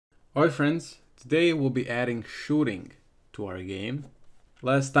Alright friends, today we'll be adding shooting to our game.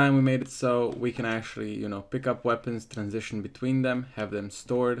 Last time we made it so we can actually, pick up weapons, transition between them, have them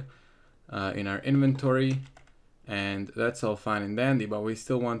stored in our inventory, and that's all fine and dandy, but we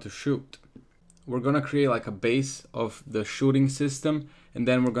still want to shoot. We're gonna create like a base of the shooting system, and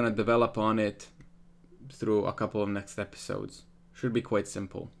then we're gonna develop on it through a couple of next episodes. Should be quite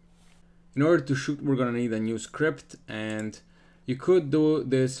simple. In order to shoot, we're gonna need a new script, and you could do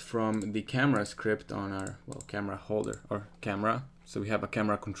this from the camera script on our camera holder or camera. So we have a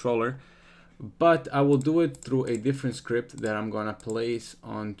camera controller, but I will do it through a different script that I'm gonna place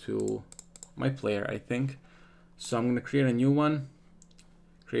onto my player, I think. So I'm gonna create a new one,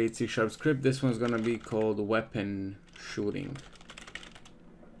 create C# script. This one's gonna be called weapon shooting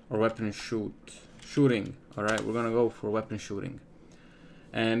or weapon shooting. All right, we're gonna go for weapon shooting.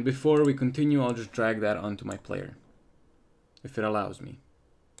 And before we continue, I'll just drag that onto my player, if it allows me.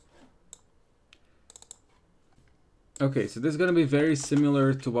 Okay, so this is gonna be very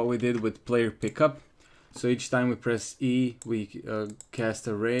similar to what we did with player pickup. So each time we press E, we cast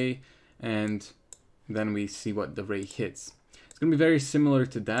a ray, and then we see what the ray hits. It's gonna be very similar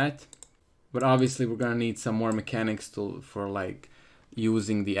to that, but obviously we're gonna need some more mechanics for like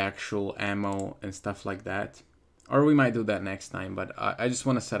using the actual ammo and stuff like that. Or we might do that next time, but I just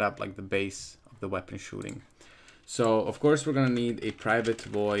want to set up like the base of the weapon shooting. So of course we're gonna need a private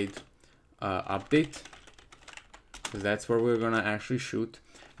void update, because that's where we're gonna actually shoot.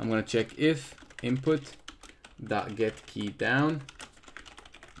 I'm gonna check if input.get key down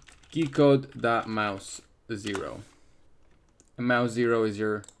keycode.mouse 0. And mouse 0 is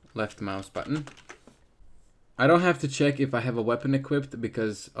your left mouse button. I don't have to check if I have a weapon equipped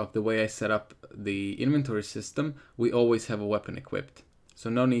because of the way I set up the inventory system. We always have a weapon equipped, so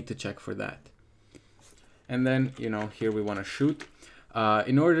no need to check for that. And then, here we want to shoot.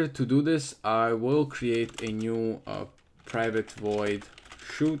 In order to do this, I will create a new private void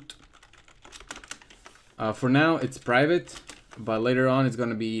shoot. For now, it's private, but later on it's going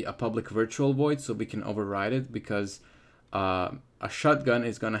to be a public virtual void, so we can override it, because a shotgun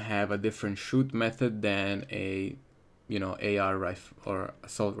is going to have a different shoot method than a AR rifle or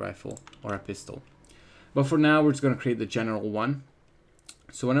assault rifle or a pistol. But for now, we're just going to create the general one.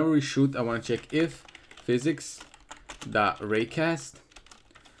 So whenever we shoot, I want to check if physics.raycast,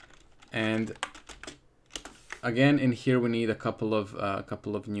 and again in here we need a couple of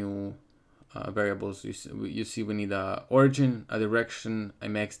new variables. You see we need a origin, a direction, a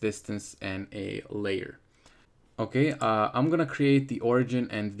max distance, and a layer. Okay, I'm gonna create the origin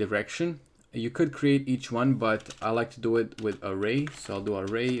and direction. You could create each one, but I like to do it with array. So I'll do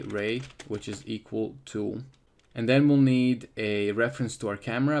array, which is equal to, and then we'll need a reference to our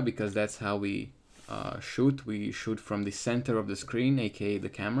camera, because that's how we shoot. We shoot from the center of the screen, aka the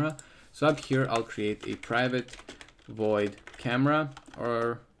camera. So up here I'll create a private void camera,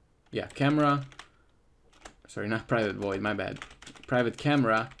 camera. Sorry, not private void, my bad. Private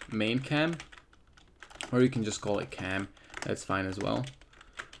camera main cam, or you can just call it cam. That's fine as well.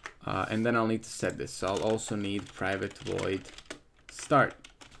 And then I'll need to set this. So I'll also need private void start.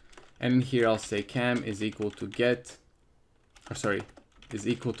 And in here I'll say cam is equal to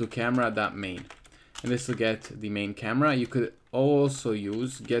camera.main. And this will get the main camera. You could also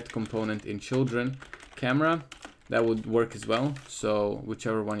use get component in children camera. That would work as well. So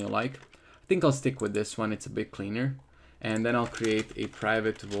whichever one you like. I think I'll stick with this one. It's a bit cleaner. And then I'll create a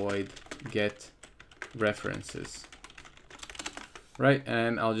private void get references. Right,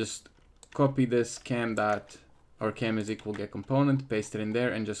 and I'll just copy this cam is equal get component, paste it in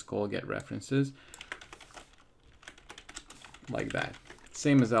there, and just call get references like that.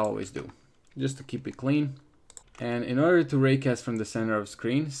 Same as I always do, just to keep it clean. And in order to raycast from the center of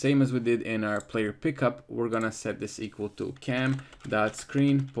screen, same as we did in our player pickup, we're gonna set this equal to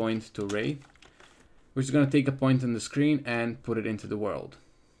cam.screen point to ray, which is gonna take a point on the screen and put it into the world.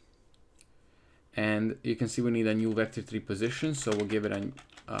 And you can see we need a new vector3 position, so we'll give it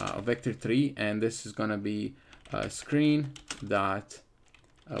a vector3, and this is gonna be screen dot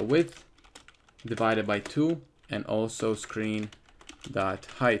width divided by 2, and also screen dot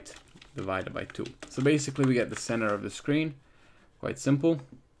height divided by 2. So basically we get the center of the screen, quite simple.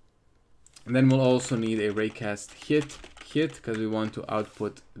 And then we'll also need a raycast hit, because we want to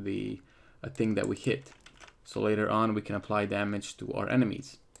output the thing that we hit. So later on we can apply damage to our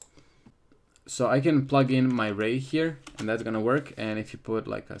enemies. So I can plug in my ray here, and that's gonna work. And if you put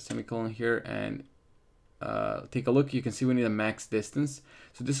like a semicolon here and take a look, you can see we need a max distance.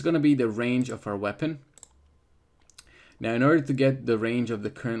 So this is gonna be the range of our weapon. Now in order to get the range of the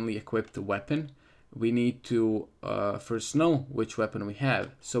currently equipped weapon, we need to first know which weapon we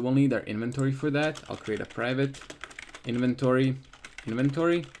have. So we'll need our inventory for that. I'll create a private inventory.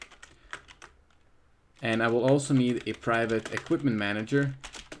 And I will also need a private equipment manager,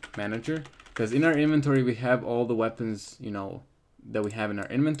 because in our inventory we have all the weapons, you know, that we have in our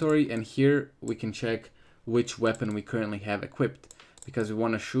inventory, and here we can check which weapon we currently have equipped, because we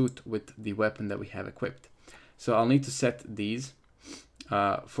want to shoot with the weapon that we have equipped. So I'll need to set these.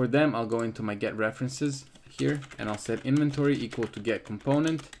 For them, I'll go into my get references here, and I'll set inventory equal to get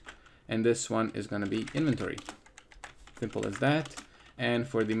component, and this one is going to be inventory. Simple as that. And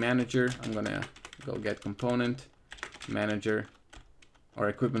for the manager, I'm going to go get component manager or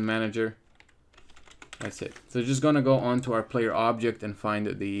equipment manager. That's it. So just going to go onto our player object and find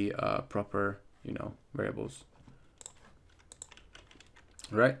the proper, you know, variables.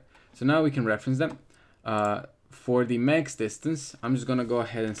 Right. So now we can reference them. For the max distance, I'm just going to go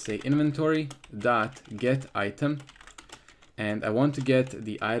ahead and say inventory dot get item, and I want to get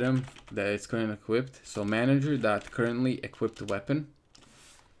the item that is currently equipped. So manager dot currently equipped weapon,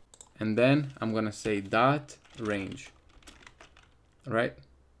 and then I'm going to say dot range. All right.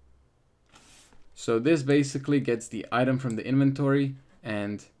 So this basically gets the item from the inventory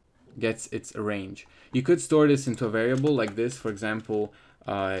and gets its range. You could store this into a variable like this, for example,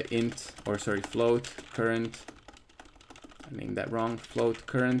 float current, I named that wrong, float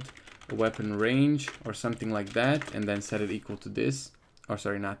current weapon range or something like that, and then set it equal to this, or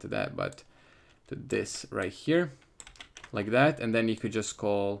sorry, not to that, but to this right here, like that, and then you could just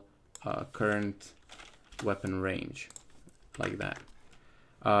call current weapon range, like that.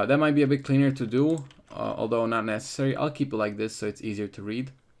 That might be a bit cleaner to do, although not necessary. I'll keep it like this so it's easier to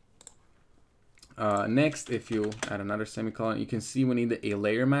read. Next, if you add another semicolon, you can see we need a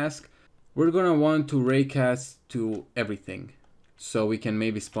layer mask. We're gonna want to raycast to everything, so we can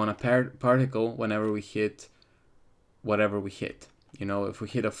maybe spawn a particle whenever we hit whatever we hit. You know, if we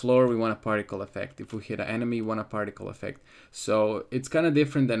hit a floor, we want a particle effect. If we hit an enemy, we want a particle effect. So it's kind of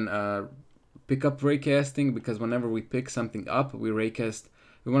different than pickup raycasting, because whenever we pick something up, we want to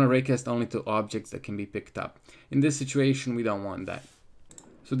raycast only to objects that can be picked up. In this situation, we don't want that.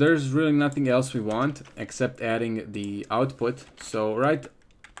 So there's really nothing else we want except adding the output. So right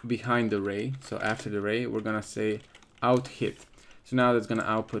behind the ray, so after the ray, we're gonna say out hit. So now that's gonna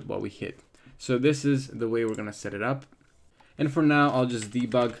output what we hit. So this is the way we're gonna set it up. And for now, I'll just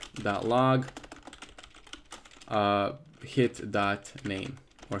debug.log hit.name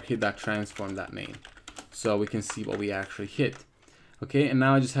or hit.transform.name, so we can see what we actually hit. Okay, and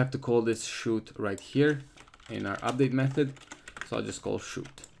now I just have to call this shoot right here in our update method. So I'll just call shoot.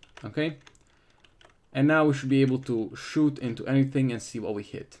 Okay, and now we should be able to shoot into anything and see what we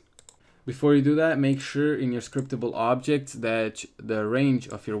hit. Before you do that, make sure in your scriptable objects that the range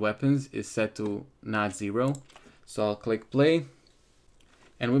of your weapons is set to not 0. So I'll click play,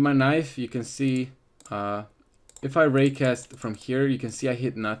 and with my knife you can see if I raycast from here, you can see I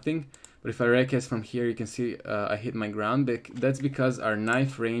hit nothing. But if I raycast from here, you can see I hit my ground. That's because our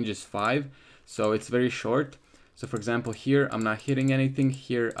knife range is 5, so it's very short. So for example, here I'm not hitting anything,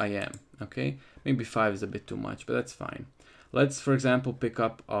 here I am. Okay, maybe 5 is a bit too much, but that's fine. Let's, for example, pick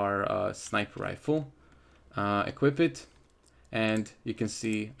up our sniper rifle, equip it, and you can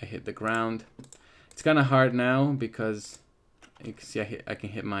see I hit the ground. It's kind of hard now because you can see I can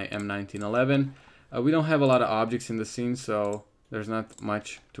hit my M1911. We don't have a lot of objects in the scene, so there's not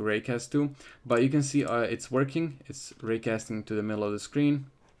much to raycast to, but you can see it's working. It's raycasting to the middle of the screen.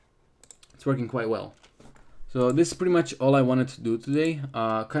 It's working quite well. So this is pretty much all I wanted to do today.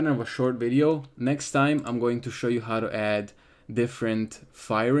 Kind of a short video. Next time I'm going to show you how to add different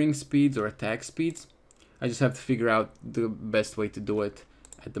firing speeds or attack speeds. I just have to figure out the best way to do it.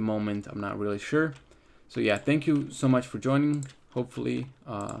 At the moment, I'm not really sure. So yeah, thank you so much for joining. Hopefully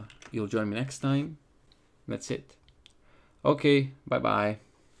you'll join me next time. That's it. Okay, bye-bye.